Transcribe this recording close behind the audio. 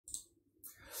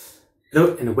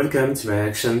Hello and welcome to my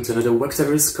reaction to another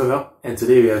WAKTAVERSE cover, and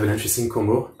today we have an interesting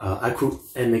combo, Aku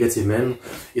and Negative Man.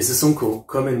 It's a song called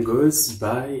Come and Goes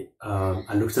by,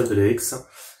 I looked up the lyrics,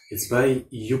 it's by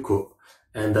Yuko.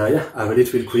 And yeah, I read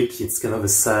it real quick. It's kind of a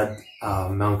sad,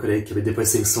 melancholic, a bit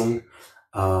depressing song.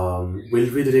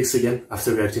 We'll read the lyrics again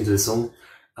after reacting to the song,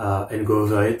 and go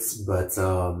over it, but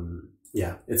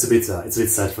yeah, it's a bit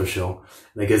sad for sure.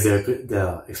 And I guess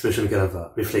their expression kind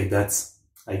of reflect that.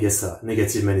 I guess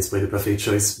Negative Man is probably the perfect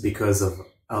choice because of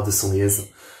how the song is.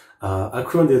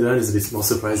 Aku on the other hand is a bit more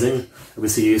surprising.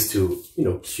 Obviously used to,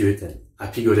 cute and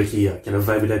happy-go-lucky kind of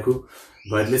vibe with Aku.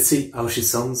 But let's see how she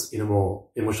sounds in a more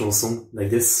emotional song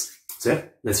like this. So yeah,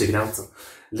 let's check it out.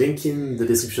 Link in the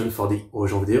description for the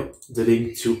original video, the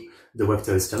link to the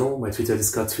WAKTAVERSE channel, my Twitter,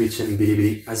 Discord, Twitch, and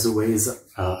Bilibili as always.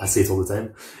 I say it all the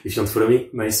time. If you want to follow me,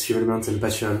 my stream element and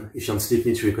Patreon. If you want to tip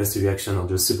me to request a reaction or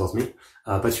just support me,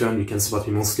 Patreon, you can support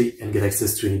me monthly and get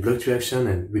access to any blocked reaction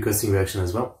and requesting reaction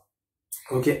as well.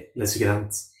 Okay, let's check it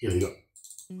out. Here we go.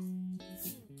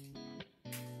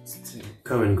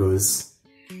 Come and Goes.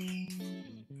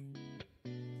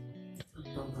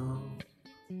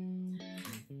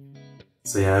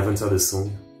 So yeah, I haven't heard the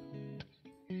song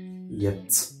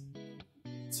yet.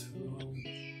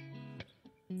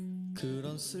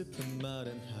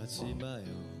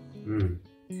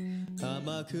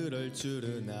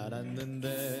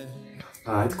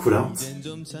 Alright, cool out.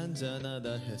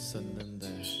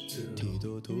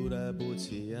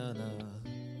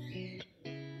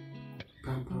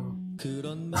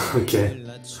 Okay.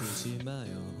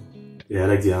 Yeah, I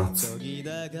like the art.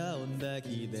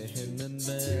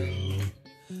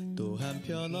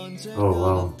 Oh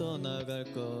wow.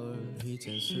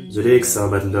 The lyrics are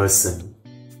about loss and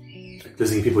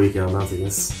losing people you care about, I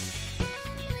guess.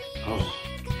 Oh.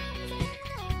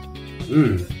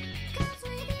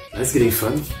 That's getting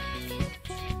fun.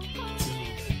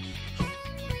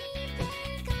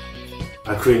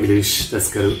 Aku English, that's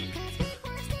cool.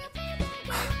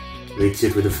 Very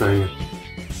cute with the fang.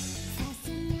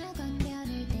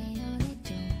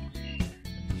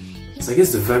 So I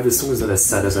guess the vibe of the song is not as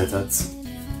sad as I thought.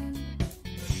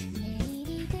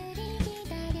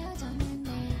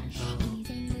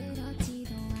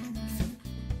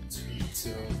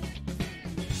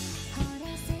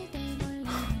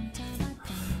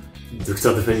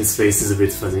 Dr. Defending's face is a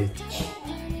bit funny.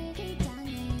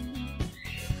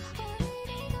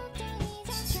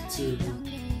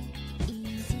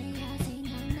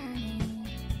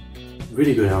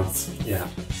 Really good art, yeah.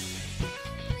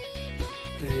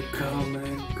 They come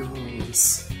and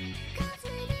goes.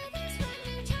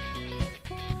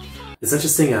 It's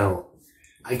interesting how,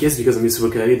 I guess because I'm used to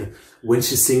Wakarid, when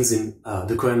she sings in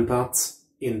the Korean part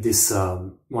in this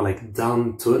more like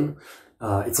down tone,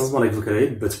 it sounds more like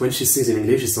Vocaloid, but when she sings in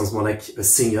English, it sounds more like a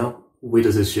singer with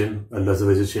autotune, a lot of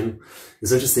autotune.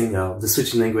 It's interesting how the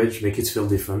switch in language make it feel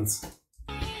different.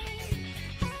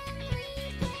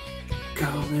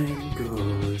 Come and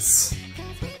Goes.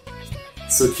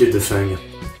 So cute, the fang.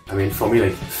 I mean, for me,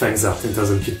 like, fangs are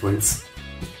 10,000 cute points.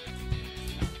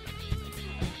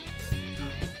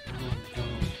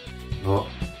 Oh.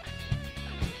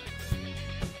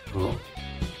 Oh.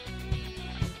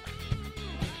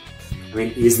 I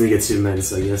mean, he's Negative Man,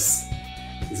 so I guess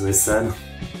he's very sad.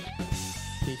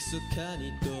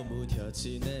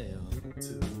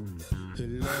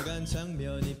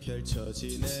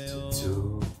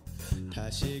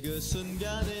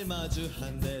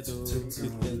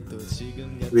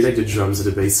 We like the drums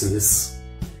and the bass in this.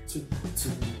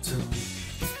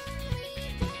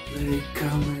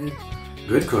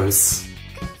 Good chorus.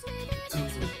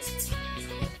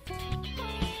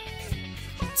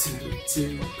 To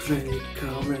play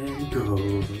Come and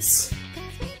Goes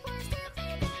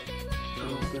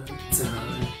all the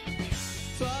time.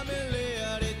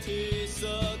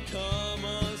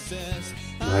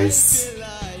 Nice.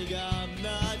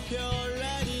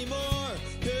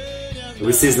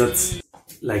 Obviously he's not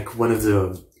like one of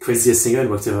the craziest singers in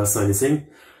WAKTAVERSE or anything,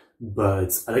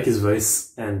 but I like his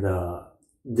voice and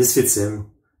this fits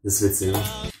him. This fits him.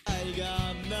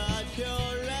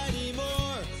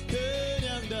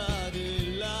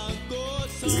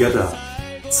 He's got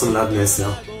some loudness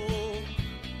now.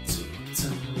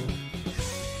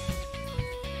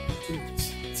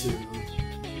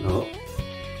 Oh,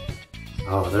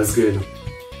 oh, that's good.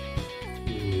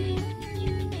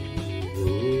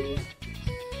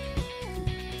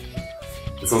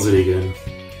 That sounds really good.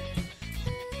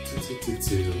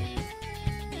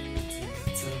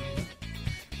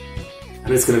 I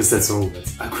know it's kind of a sad song, but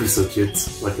Aku is so cute.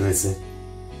 What can I say?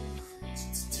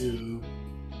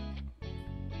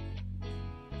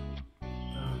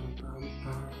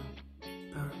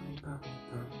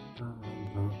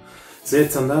 So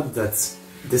it turned out that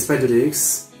despite the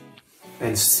lyrics,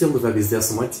 and still the vibe is there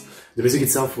somewhat, the music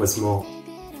itself was more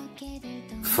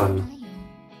fun.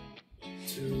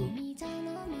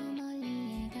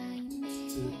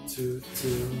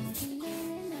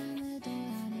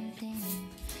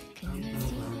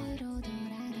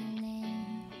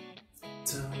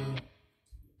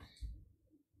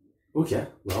 Okay,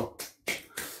 well,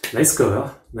 nice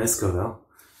cover, nice cover.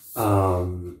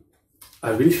 I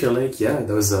really feel like, yeah,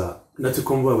 that was not a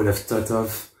combo I would have thought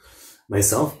of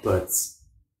myself, but,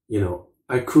 you know,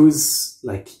 Aku's,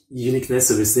 like, uniqueness,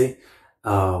 obviously,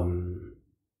 I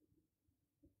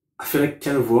feel like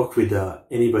kind of work with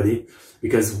anybody,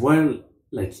 because while,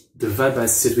 like, the vibe I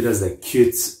sit with us, like,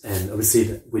 cute, and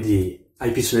obviously with the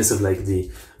high-pitchedness of, like, the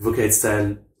Vocaloid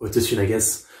style autotune, I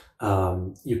guess,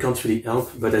 you can't really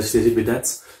help but associate it with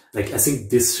that. Like, I think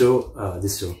this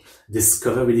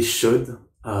cover really showed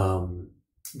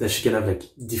that she can have like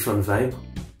different vibe.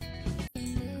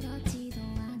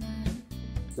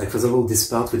 Like for example, this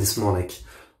part with this more like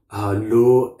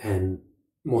low and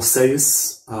more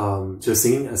serious just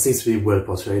singing, I think it's really well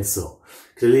portrayed. So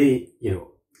clearly, you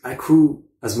know, Aku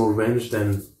has more range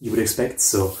than you would expect.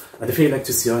 So I definitely like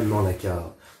to see her in more like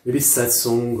maybe sad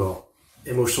song or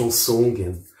emotional song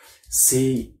and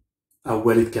see how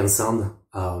well it can sound.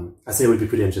 I think it would be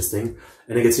pretty interesting.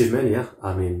 And Negative Man, yeah,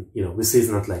 I mean, you know, obviously he's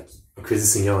not like a crazy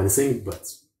singer or anything, but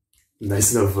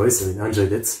nice enough voice. I mean, I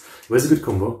enjoyed it. It was a good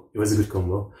combo. It was a good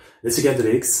combo. Let's look at the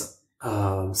lyrics.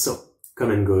 So,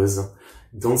 come and goes.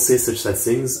 Don't say such sad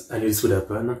things. I knew this would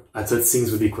happen. I thought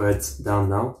things would be quiet down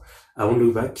now. I won't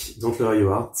look back. Don't lower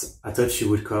your heart. I thought you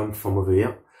would come from over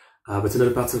here. But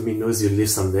another part of me knows you'll leave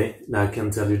someday. Now I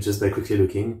can tell you just by quickly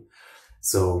looking.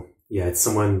 So, yeah, it's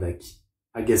someone like,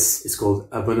 I guess it's called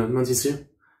abandonment issue.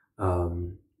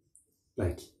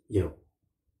 Like, you know,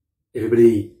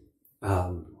 everybody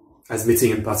has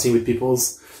meeting and partying with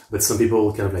peoples, but some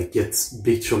people kind of like get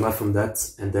big trauma from that,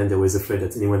 and then they're always afraid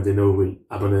that anyone they know will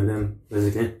abandon them,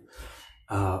 basically.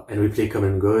 And we play Come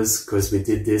and Goes because we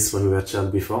did this when we were a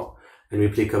child before, and we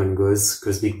play Come and Goes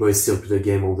because big boys still play the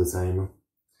game all the time.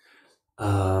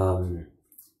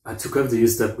 I took off the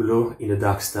used up glow in the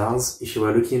dark stars. If you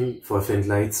were looking for a faint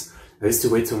light, I used to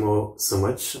wait tomorrow so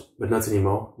much, but not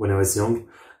anymore. When I was young,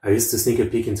 I used to sneak a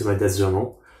peek into my dad's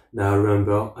journal. Now I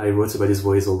remember I wrote about his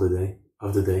worries all the day,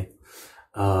 of the day.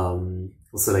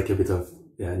 Also like a bit of,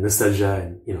 yeah, nostalgia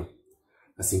and, you know,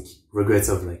 I think regrets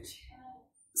of like,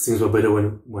 things were better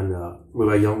when we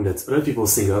were young that a lot of people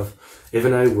think of.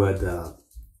 Even I who had a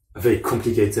very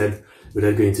complicated,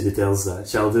 without going into details,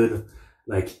 childhood.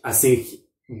 Like, I think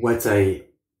what I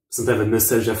sometimes have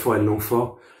nostalgia for and long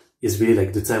for is really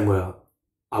like the time where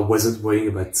I wasn't worrying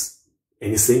about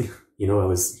anything. You know, I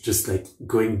was just like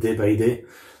going day by day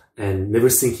and never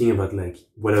thinking about like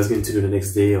what I was going to do the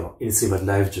next day or anything about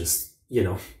life, just, you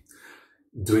know,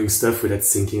 doing stuff without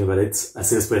thinking about it. I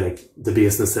think that's probably like the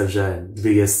biggest nostalgia and the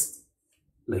biggest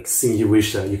like thing you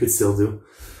wish you could still do.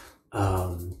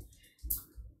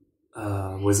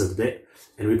 Was of the day.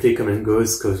 And we play Come and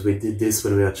Goes because we did this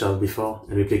when we were a child before,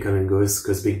 and we play Come and Goes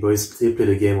because big boys still play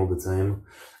the game all the time.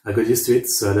 I got used to it,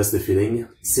 so I lost the feeling.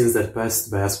 Since that passed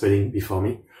by spreading before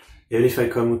me. Even if I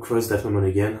come across that moment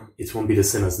again, it won't be the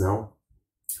same as now.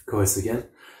 Chorus again.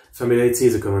 Familiarity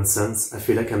is a common sense. I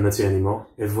feel like I'm not here anymore.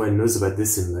 Everyone knows about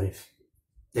this in life.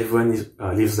 Everyone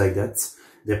lives like that.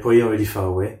 They're probably already far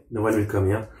away. No one will come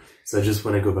here. So I just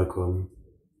want to go back home.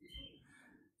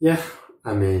 Yeah,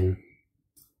 I mean,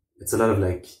 it's a lot of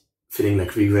like feeling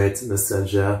like regret,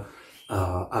 nostalgia,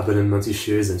 abandonment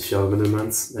issues and fear of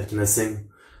abandonment, that kind of thing.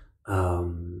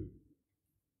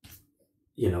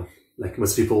 You know, like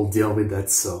most people deal with that,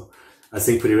 so I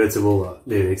think pretty relatable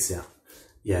lyrics, yeah.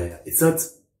 Yeah. It's not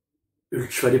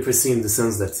ultra depressing in the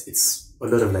sense that it's a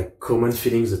lot of like common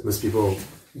feelings that most people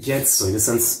get, so in a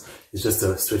sense, it's just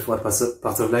a straightforward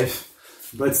part of life,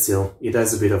 but still, it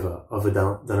has a bit of a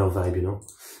downer vibe, you know.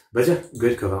 But yeah,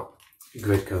 great cover.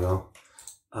 Great cover.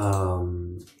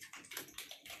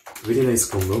 Really nice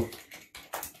combo.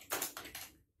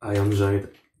 I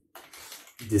enjoyed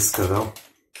this cover.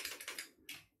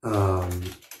 I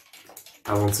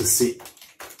want to see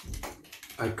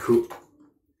Aku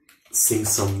sing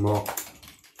some more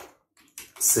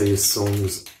serious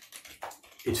songs.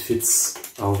 It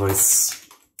fits our voice.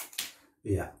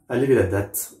 Yeah, I'll leave it at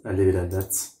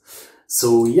that.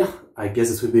 So yeah, I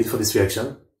guess it will be it for this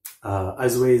reaction.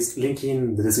 As always, link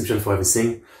in the description for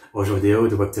everything. Original video,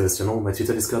 the WAKTAVERSE channel, my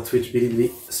Twitter, Discord, Twitch, Bilibili,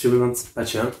 Streamlabs,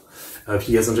 Patreon. If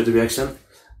you guys enjoyed the reaction,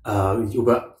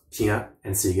 Uba, Kinga,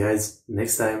 and see you guys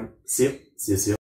next time. See you.